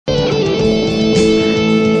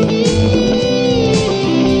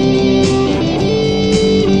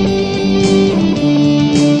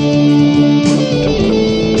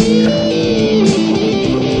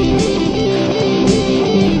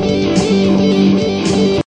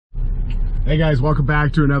Hey guys, welcome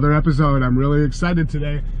back to another episode. I'm really excited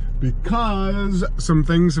today because some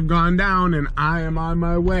things have gone down and I am on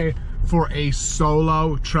my way for a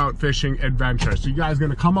solo trout fishing adventure. So you guys are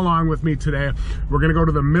gonna come along with me today. We're gonna go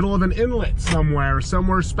to the middle of an inlet somewhere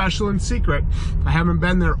special and secret. I haven't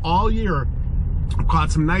been there all year. I've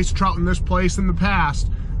caught some nice trout in this place in the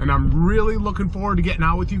past, and I'm really looking forward to getting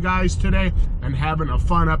out with you guys today and having a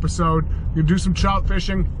fun episode. We're gonna do some trout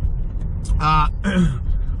fishing.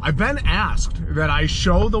 I've been asked that I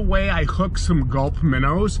show the way I hook some GULP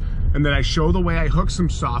minnows and that I show the way I hook some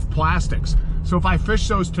soft plastics. So if I fish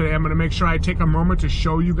those today, I'm gonna make sure I take a moment to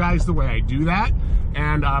show you guys the way I do that.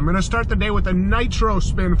 And I'm gonna start the day with a Nitro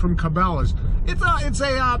spin from Cabelas. It's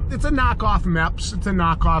a knockoff Meps, it's a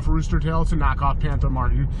knockoff Rooster Tail, it's a knockoff Panther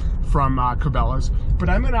Martin from Cabelas. But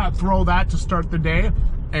I'm gonna throw that to start the day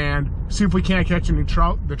and see if we can't catch any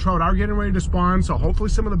trout. The trout are getting ready to spawn, so hopefully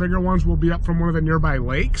some of the bigger ones will be up from one of the nearby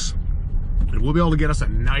lakes. And we'll be able to get us a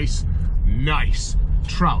nice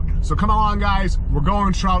trout. So come along guys, we're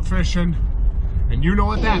going trout fishing. And you know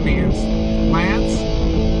what that means. Lance,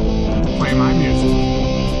 play my music.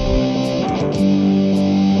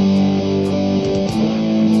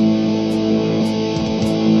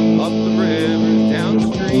 Up the river, down the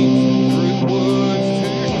streams, through the woods to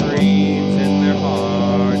your streams, and their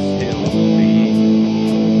hearts still beat.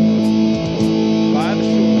 By the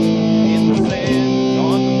shore, in the sand,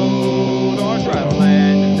 on the boat, or dry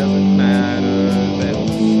land, it doesn't matter, they'll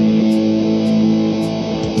see.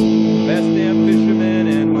 Best damn fisherman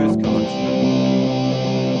in Wisconsin,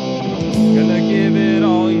 gonna give it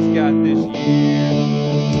all he's got this year.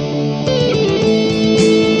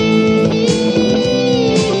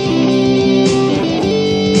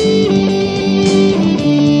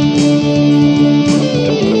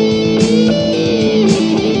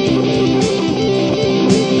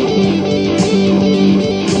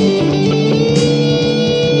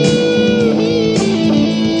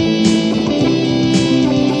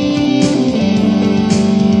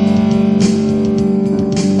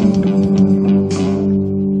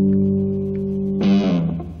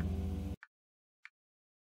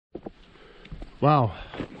 Wow.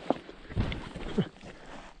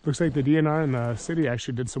 Looks like the DNR in the city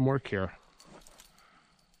actually did some work here.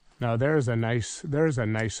 Now there's a nice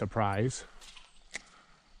surprise.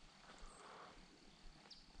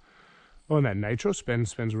 Oh, and that Nitro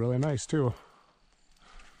spins really nice too.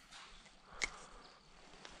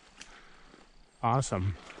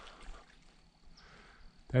 Awesome.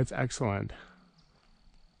 That's excellent.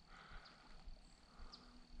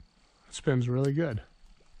 It spins really good.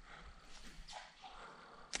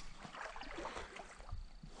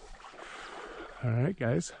 All right,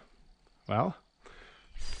 guys. Well,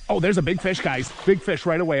 oh, there's a big fish, guys. Big fish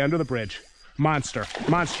right away under the bridge. Monster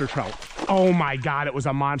trout. Oh my God, it was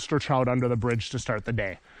a monster trout under the bridge to start the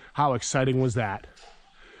day. How exciting was that?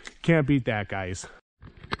 Can't beat that, guys.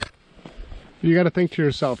 You got to think to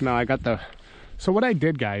yourself now, so what I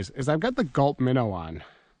did, guys, is I've got the GULP minnow on.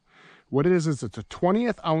 What it is it's a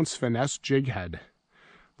 20th ounce finesse jig head,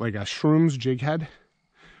 like a Shrooms jig head,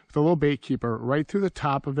 with a little bait keeper right through the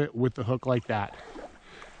top of it with the hook like that.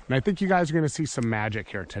 And I think you guys are going to see some magic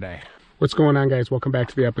here today. What's going on, guys? Welcome back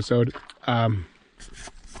to the episode.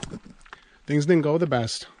 Things didn't go the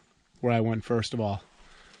best where I went first of all.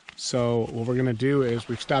 So what we're going to do is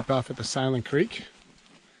we've stopped off at the Silent Creek.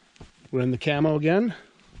 We're in the camo again.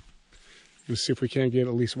 Let's see if we can't get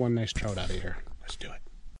at least one nice trout out of here. Let's do it.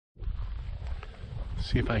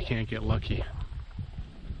 See if I can't get lucky.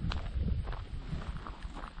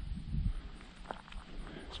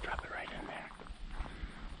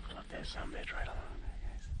 Some bitch right along there,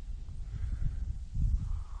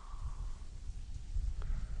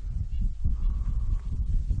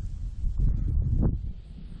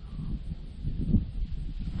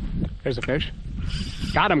 guys. There's a fish.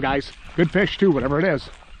 Got him, guys. Good fish too, whatever it is.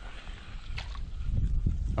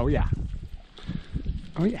 Oh yeah.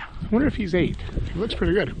 Oh yeah. I wonder if he's 8. He looks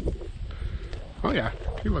pretty good. Oh yeah,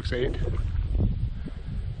 he looks 8.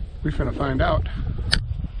 We finna find out.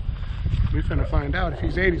 We're finna find out. If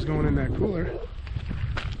he's 8, he's going in that cooler.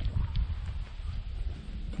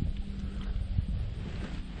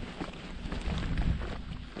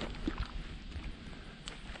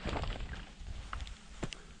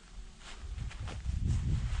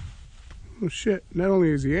 Oh shit, not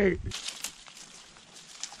only is he 8.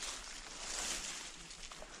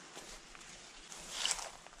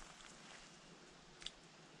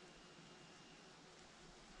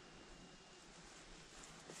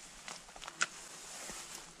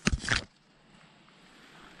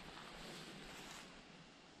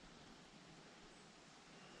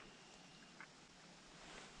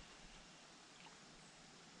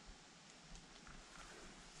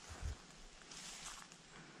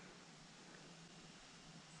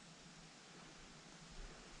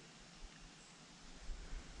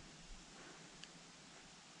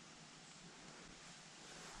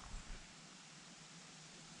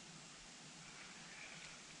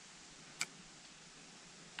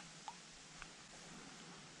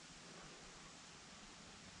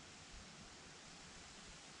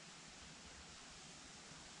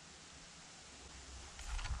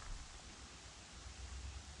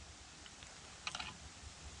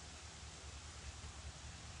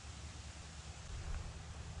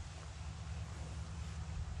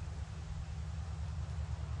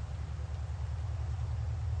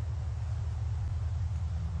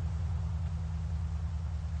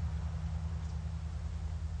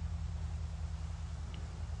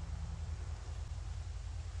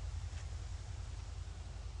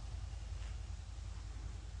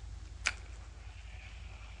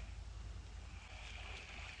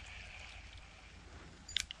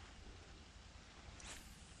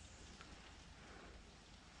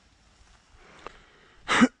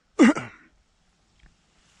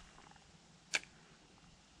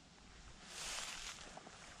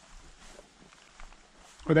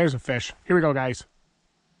 Oh, there's a fish. Here we go, guys.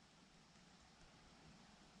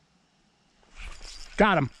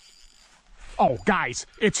 Got him. Oh, guys,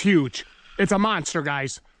 it's huge. It's a monster,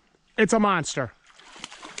 guys. It's a monster.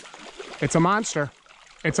 It's a monster.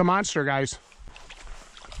 It's a monster, guys.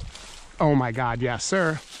 Oh my God, yes,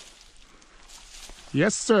 sir.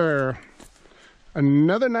 Yes, sir.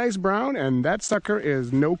 Another nice brown, and that sucker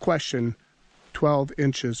is no question 12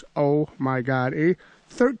 inches. Oh my God, a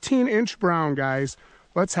 13-inch brown, guys.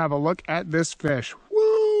 Let's have a look at this fish.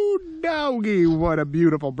 Woo, doggy, what a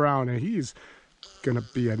beautiful brown, and he's gonna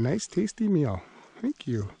be a nice tasty meal. Thank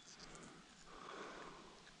you.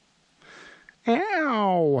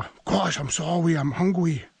 Ow! Gosh, I'm sorry, I'm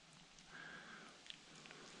hungry.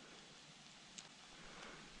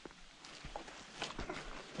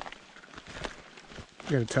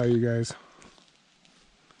 I gotta tell you guys.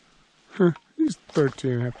 He's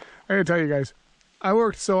 13 and a half. I gotta tell you guys, I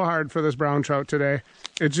worked so hard for this brown trout today.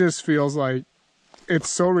 It just feels like it's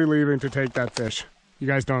so relieving to take that fish. You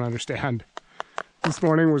guys don't understand. This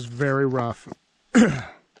morning was very rough.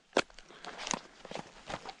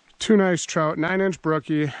 2 nice trout, 9-inch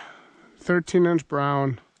brookie, 13-inch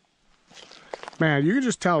brown. Man, you can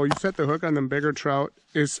just tell when you set the hook on them bigger trout,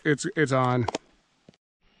 it's on.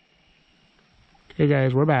 Okay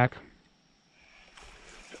guys, we're back.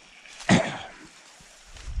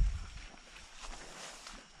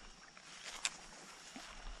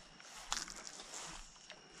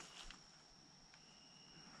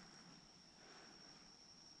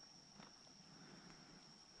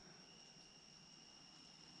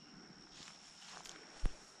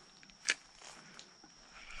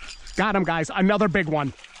 Got him, guys. Another big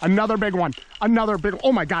one. Another big one. Another big.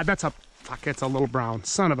 Oh my God, that's a fuck. It's a little brown.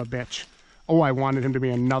 Son of a bitch. Oh, I wanted him to be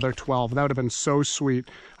another 12. That would have been so sweet.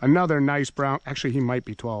 Another nice brown. Actually, he might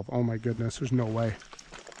be 12. Oh my goodness. There's no way.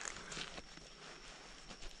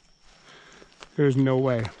 There's no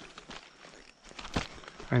way.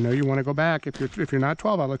 I know you want to go back. If you're not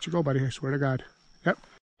 12, I'll let you go, buddy. I swear to God. Yep.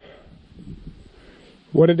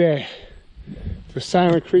 What a day. The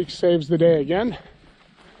Silent Creek saves the day again.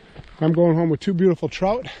 I'm going home with 2 beautiful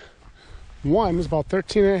trout. One is about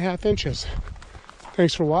 13.5 inches.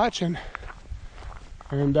 Thanks for watching.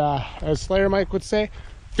 And as Slayer Mike would say,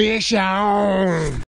 fish on!